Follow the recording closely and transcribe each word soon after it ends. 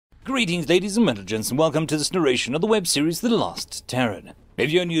Greetings, ladies and gentlemen, and welcome to this narration of the web series The Lost Terran.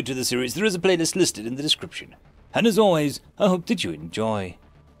 If you're new to the series, there is a playlist listed in the description. And as always, I hope that you enjoy.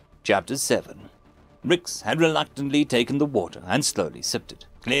 Chapter 7. Rix had reluctantly taken the water and slowly sipped it,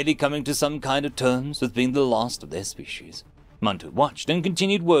 clearly coming to some kind of terms with being the last of their species. Munter watched and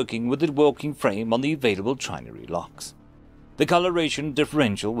continued working with the walking frame on the available trinary locks. The coloration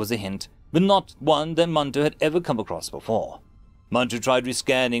differential was a hint, but not one that Munter had ever come across before. Munter tried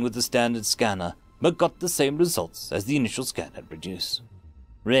rescanning with the standard scanner, but got the same results as the initial scan had produced.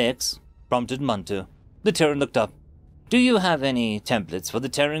 "Rix," prompted Munter. The Terran looked up. "Do you have any templates for the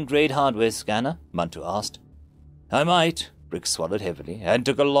Terran-grade hardware scanner?" Munter asked. "I might." Rix swallowed heavily and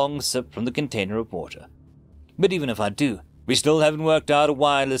took a long sip from the container of water. "But even if I do, we still haven't worked out a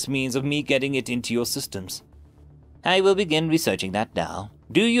wireless means of me getting it into your systems." "I will begin researching that now.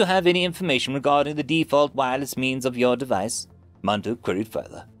 Do you have any information regarding the default wireless means of your device?" Munter queried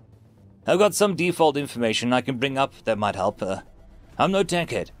further. "I've got some default information I can bring up that might help. I'm no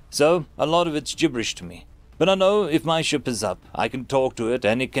tech head, so a lot of it's gibberish to me. But I know if my ship is up, I can talk to it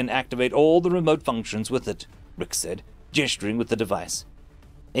and it can activate all the remote functions with it," Rix said, gesturing with the device.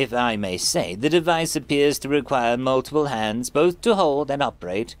 "If I may say, the device appears to require multiple hands both to hold and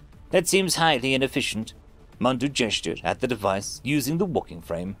operate. That seems highly inefficient." Munter gestured at the device using the walking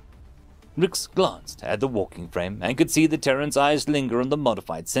frame. Rix glanced at the walking frame and could see the Terran's eyes linger on the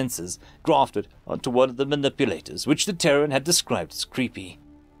modified sensors grafted onto one of the manipulators, which the Terran had described as creepy.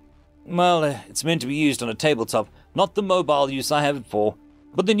 "Well, it's meant to be used on a tabletop, not the mobile use I have it for.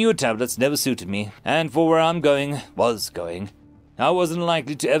 But the newer tablets never suited me, and for where I wasn't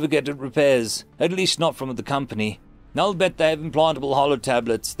likely to ever get repairs, at least not from the company. I'll bet they have implantable holo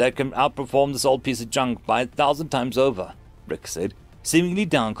tablets that can outperform this old piece of junk by 1,000 times over," Rix said, seemingly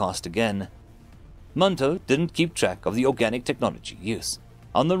downcast again. Munter didn't keep track of the organic technology use.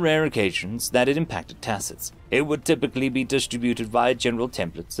 On the rare occasions that it impacted tacits, it would typically be distributed via general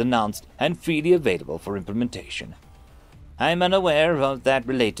templates announced and freely available for implementation. "I'm unaware of that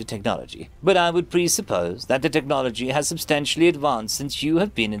related technology, but I would presuppose that the technology has substantially advanced since you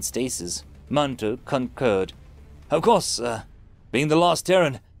have been in stasis," Munter concurred. "Of course, being the last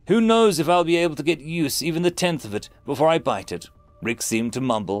Terran, who knows if I'll be able to get use even the 10th of it before I bite it." Rick seemed to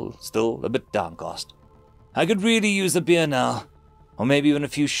mumble, still a bit downcast. "I could really use a beer now, or maybe even a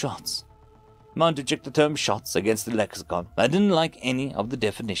few shots." Munter checked the term shots against the lexicon. I didn't like any of the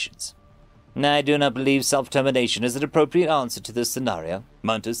definitions. "I do not believe self-termination is an appropriate answer to this scenario,"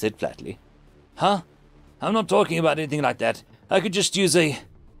 Munter said flatly. "Huh? I'm not talking about anything like that. I could just use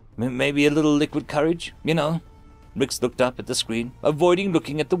maybe a little liquid courage, you know." Rix looked up at the screen, avoiding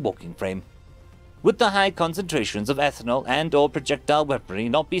looking at the walking frame. "Would the high concentrations of ethanol and/or projectile weaponry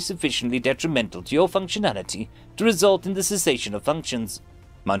not be sufficiently detrimental to your functionality to result in the cessation of functions?"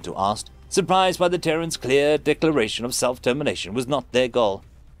 Munter asked, surprised by the Terran's clear declaration of self-termination was not their goal.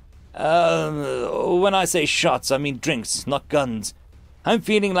 When I say shots, I mean drinks, not guns. I'm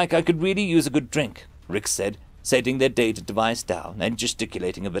feeling like I could really use a good drink," Rix said, setting their data device down and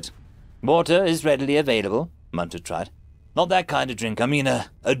gesticulating a bit. "Water is readily available," Munter tried. "Not that kind of drink, I mean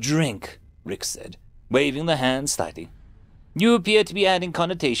a drink," Rix said, waving the hand slightly. "You appear to be adding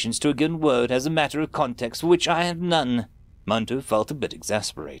connotations to a given word as a matter of context for which I have none." Munter felt a bit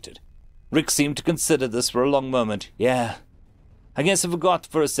exasperated. Rix seemed to consider this for a long moment. "Yeah, I guess I forgot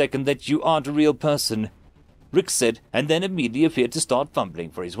for a second that you aren't a real person," Rix said, and then immediately appeared to start fumbling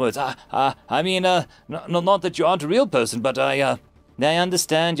for his words. Not that you aren't a real person, but I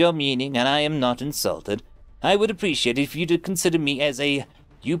understand your meaning, and I am not insulted. I would appreciate it if you did consider me as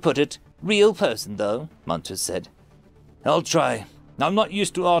you put it, real person, though," Munter said. "I'll try. I'm not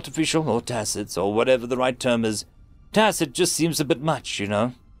used to artificial or tacits, or whatever the right term is. Tacit just seems a bit much, you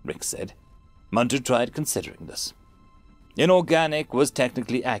know," Rix said. Munter tried considering this. Inorganic was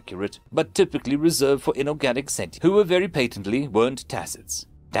technically accurate, but typically reserved for inorganic sentients, who were very patently weren't tacits.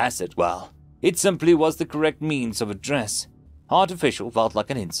 Tacit, well, it simply was the correct means of address. Artificial felt like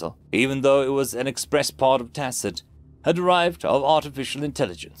an insult, even though it was an express part of tacit, derived of artificial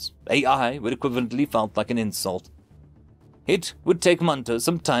intelligence. AI would equivalently felt like an insult. It would take Munter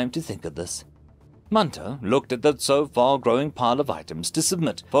some time to think of this. Munter looked at the so far growing pile of items to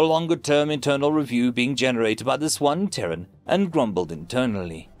submit for a longer-term internal review being generated by this one Terran and grumbled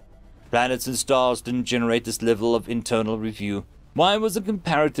internally. Planets and stars didn't generate this level of internal review. Why was a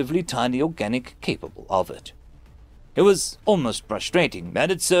comparatively tiny organic capable of it? It was almost frustrating, and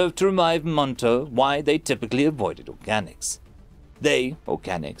it served to remind Munter why they typically avoided organics. They,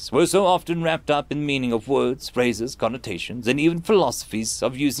 organics, were so often wrapped up in meaning of words, phrases, connotations, and even philosophies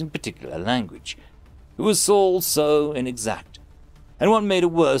of using particular language. It was all so inexact. and what made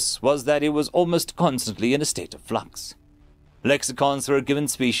it worse was that it was almost constantly in a state of flux. Lexicons for a given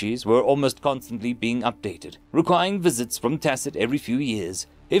species were almost constantly being updated, requiring visits from Tacit every few years,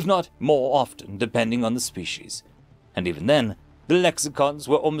 if not more often depending on the species. And even then, the lexicons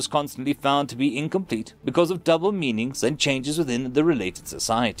were almost constantly found to be incomplete because of double meanings and changes within the related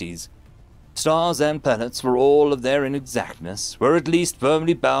societies. Stars and planets, for all of their inexactness, were at least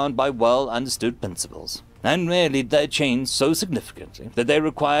firmly bound by well-understood principles, and rarely did they change so significantly that they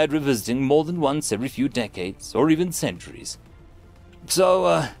required revisiting more than once every few decades, or even centuries.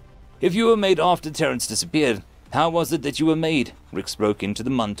 So, if you were made after Terrans disappeared, how was it that you were made? Rix broke into the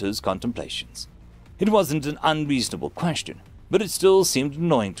Munter's contemplations. It wasn't an unreasonable question, but it still seemed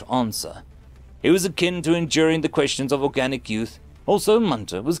annoying to answer. It was akin to enduring the questions of organic youth, also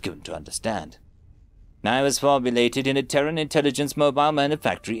Munter was given to understand. I was formulated in a Terran intelligence mobile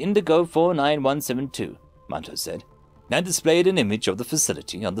manufactory Indigo 49172, Munter said, and displayed an image of the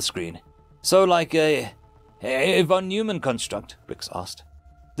facility on the screen. So like a von Neumann construct? Rix asked.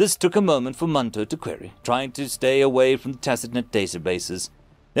 This took a moment for Munter to query, trying to stay away from the TacitNet databases.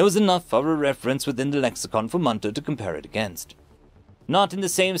 There was enough of a reference within the lexicon for Munter to compare it against. Not in the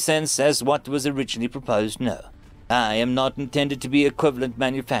same sense as what was originally proposed, no. I am not intended to be equivalent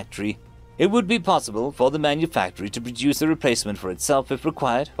manufactory. It would be possible for the manufactory to produce a replacement for itself if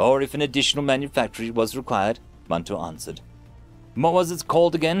required, or if an additional manufactory was required, Munter answered. What was it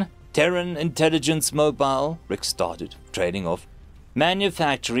called again? Terran Intelligence Mobile, Rick started, trading off.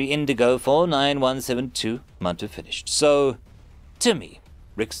 Manufactory Indigo 49172, Munter finished. So, to me,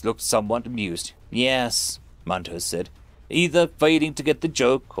 Rix looked somewhat amused. Yes, Munter said, either failing to get the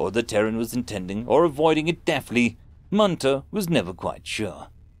joke, or the Terran was intending, or avoiding it deftly. Munter was never quite sure.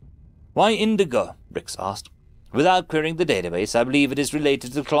 Why Indigo? Rix asked. Without querying the database, I believe it is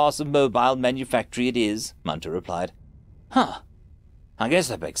related to the class of mobile manufactory it is, Munter replied. Huh. I guess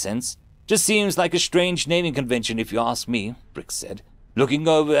that makes sense. Just seems like a strange naming convention if you ask me, Rix said, looking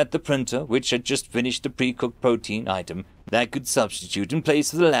over at the printer, which had just finished a pre-cooked protein item that could substitute in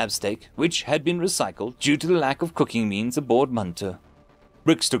place of the lab steak, which had been recycled due to the lack of cooking means aboard Munter.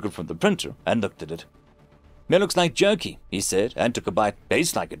 Rix took it from the printer and looked at it. It looks like jerky, he said, and took a bite.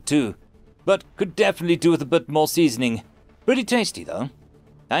 Tastes like it too, but could definitely do with a bit more seasoning. Pretty tasty, though.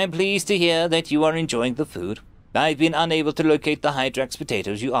 I am pleased to hear that you are enjoying the food. I've been unable to locate the Hydrax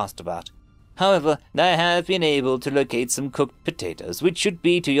potatoes you asked about. However, I have been able to locate some cooked potatoes, which should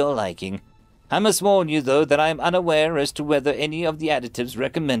be to your liking. I must warn you, though, that I am unaware as to whether any of the additives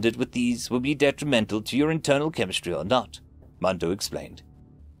recommended with these will be detrimental to your internal chemistry or not, Munter explained.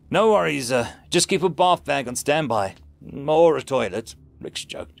 No worries, just keep a bath bag on standby. Or a toilet, Rix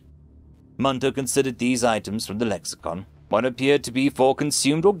joked. Munter considered these items from the lexicon. One appeared to be for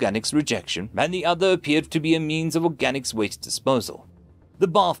consumed organics rejection, and the other appeared to be a means of organics waste disposal. The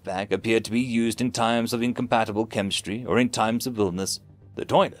bath bag appeared to be used in times of incompatible chemistry or in times of illness. The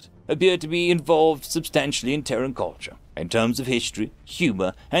toilet appeared to be involved substantially in Terran culture, in terms of history,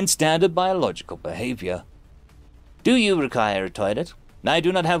 humor, and standard biological behavior. Do you require a toilet? I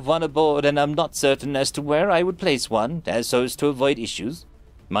do not have one aboard, and am not certain as to where I would place one, so as to avoid issues,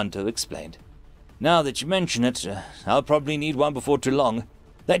 Munter explained. Now that you mention it, I'll probably need one before too long.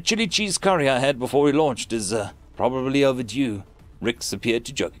 That chili cheese curry I had before we launched is, probably overdue. Rix appeared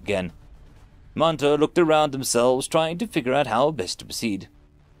to joke again. Munter looked around themselves, trying to figure out how best to proceed.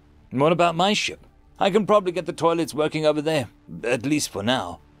 What about my ship? I can probably get the toilets working over there, at least for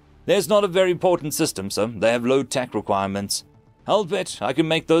now. There's not a very important system, so they have low tech requirements. I'll bet I can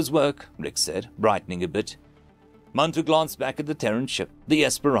make those work, Rix said, brightening a bit. Munter glanced back at the Terran ship, the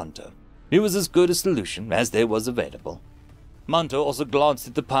Esperanto. It was as good a solution as there was available. Munter also glanced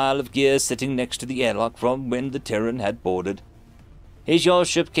at the pile of gear sitting next to the airlock from when the Terran had boarded. Is your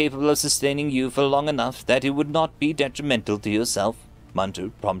ship capable of sustaining you for long enough that it would not be detrimental to yourself? Munter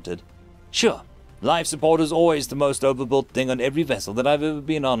prompted. Sure. Life support is always the most overbuilt thing on every vessel that I've ever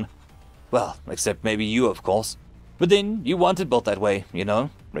been on. Well, except maybe you, of course. But then, you want it built that way, you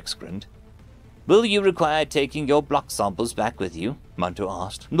know, Rix grinned. Will you require taking your block samples back with you? Munter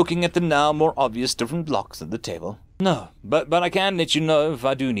asked, looking at the now more obvious different blocks at the table. No, but I can let you know if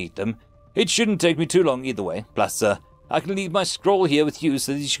I do need them. It shouldn't take me too long either way. Plus, I can leave my scroll here with you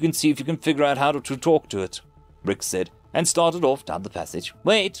so that you can see if you can figure out how to talk to it, Rix said, and started off down the passage.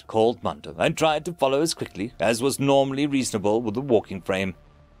 Wait, called Munter, and tried to follow as quickly as was normally reasonable with a walking frame.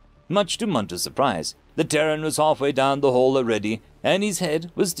 Much to Munter's surprise, the Terran was halfway down the hall already, and his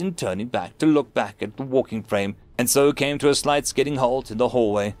head was in turning back to look back at the walking frame, and so came to a slight skidding halt in the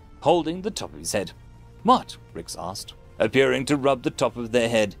hallway, holding the top of his head. What? Rix asked, appearing to rub the top of their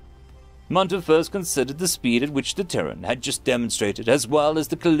head. Munter first considered the speed at which the Terran had just demonstrated, as well as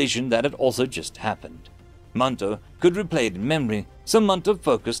the collision that had also just happened. Munter could replay it in memory, so Munter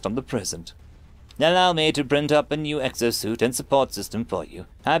focused on the present. Allow me to print up a new exosuit and support system for you.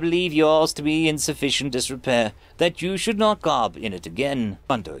 I believe yours to be in sufficient disrepair that you should not garb in it again,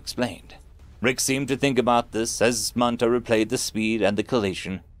 Munter explained. Rick seemed to think about this as Munter replayed the speed and the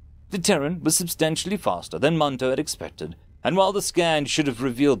collision. The Terran was substantially faster than Munter had expected, and while the scan should have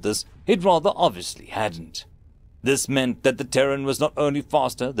revealed this, it rather obviously hadn't. This meant that the Terran was not only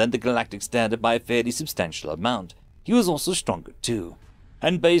faster than the galactic standard by a fairly substantial amount, he was also stronger too.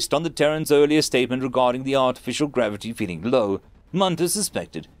 And based on the Terran's earlier statement regarding the artificial gravity feeling low, Munter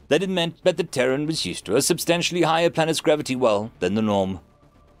suspected that it meant that the Terran was used to a substantially higher planet's gravity well than the norm.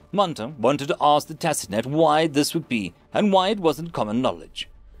 Munter wanted to ask the Tacitnet why this would be and why it wasn't common knowledge,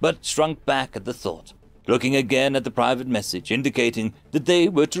 but shrunk back at the thought, looking again at the private message indicating that they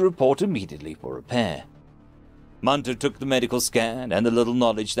were to report immediately for repair. Munter took the medical scan and the little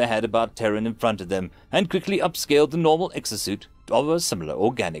knowledge they had about Terran in front of them and quickly upscaled the normal exosuit of a similar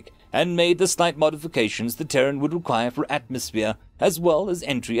organic and made the slight modifications the Terran would require for atmosphere as well as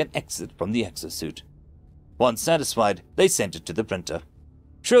entry and exit from the exosuit. Once satisfied, they sent it to the printer.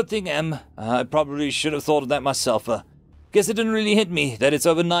 Sure thing, Em. I probably should have thought of that myself. Guess it didn't really hit me that it's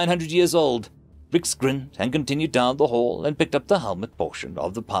over 900 years old. Rix grinned and continued down the hall and picked up the helmet portion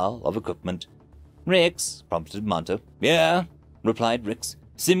of the pile of equipment. Rix, prompted Munter. Yeah, replied Rix,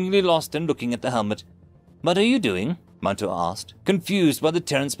 seemingly lost and looking at the helmet. What are you doing? Munter asked, confused by the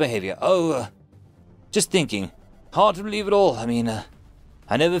Terran's behavior. Just thinking. Hard to believe it all.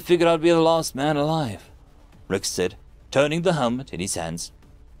 I never figured I'd be the last man alive, Rix said, turning the helmet in his hands.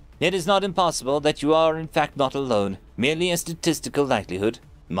 It is not impossible that you are in fact not alone, merely a statistical likelihood,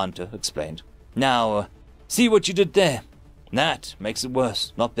 Munter explained. Now, see what you did there. That makes it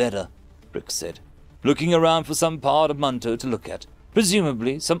worse, not better, Rix said, looking around for some part of Munter to look at,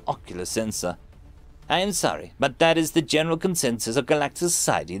 presumably some ocular sensor. I am sorry, but that is the general consensus of galactic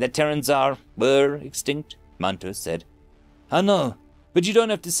society that Terrans were extinct, Munter said. I know, but you don't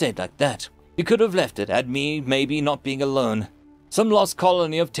have to say it like that. You could have left it at me maybe not being alone. Some lost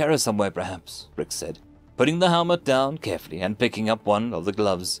colony of Terra somewhere, perhaps, Rix said, putting the helmet down carefully and picking up one of the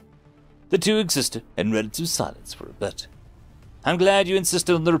gloves. The two existed and read into silence for a bit. I'm glad you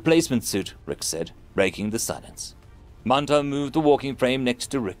insisted on the replacement suit, Rix said, breaking the silence. Munter moved the walking frame next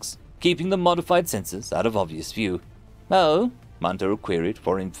to Rix, keeping the modified sensors out of obvious view. Oh? Munter queried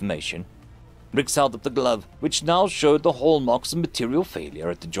for information. Rix held up the glove, which now showed the hallmarks of material failure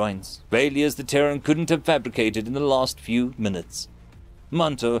at the joints, failures the Terran couldn't have fabricated in the last few minutes.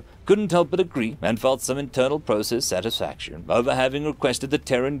 Munter couldn't help but agree and felt some internal process satisfaction over having requested the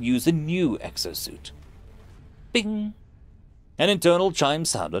Terran use a new exosuit. Bing! An internal chime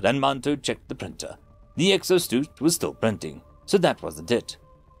sounded and Munter checked the printer. The exosuit was still printing, so that wasn't it.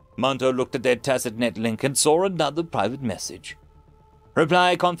 Munter looked at their Tacitnet link and saw another private message.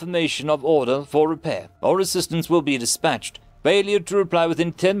 Reply confirmation of order for repair, or assistance will be dispatched. Failure to reply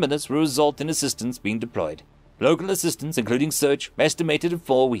within 10 minutes will result in assistance being deployed. Local assistance, including search, estimated at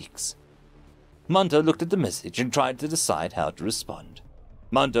 4 weeks. Munter looked at the message and tried to decide how to respond.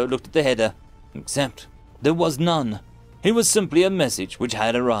 Munter looked at the header, except there was none. It was simply a message which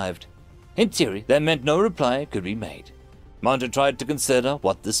had arrived. In theory, that meant no reply could be made. Munter tried to consider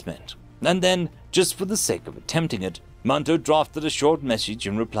what this meant, and then, just for the sake of attempting it, Munter drafted a short message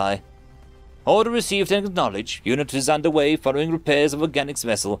in reply. Order received and acknowledged. Unit is underway following repairs of Organics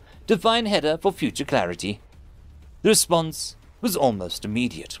vessel. Define header for future clarity. The response was almost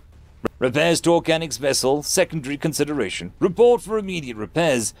immediate. Repairs to Organics vessel, secondary consideration. Report for immediate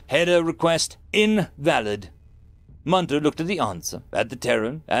repairs. Header request invalid. Munter looked at the answer, at the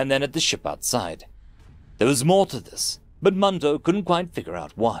Terran, and then at the ship outside. There was more to this, but Munter couldn't quite figure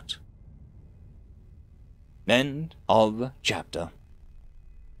out what. End of chapter.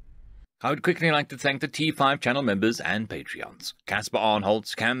 I would quickly like to thank the T5 channel members and Patreons. Casper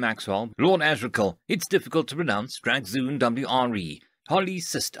Arnholtz, Cam Maxwell, Lord Azrekahl, It's Difficult to Pronounce, Dragzoon W.R.E, Holly's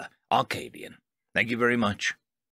Sister, Arcadian. Thank you very much.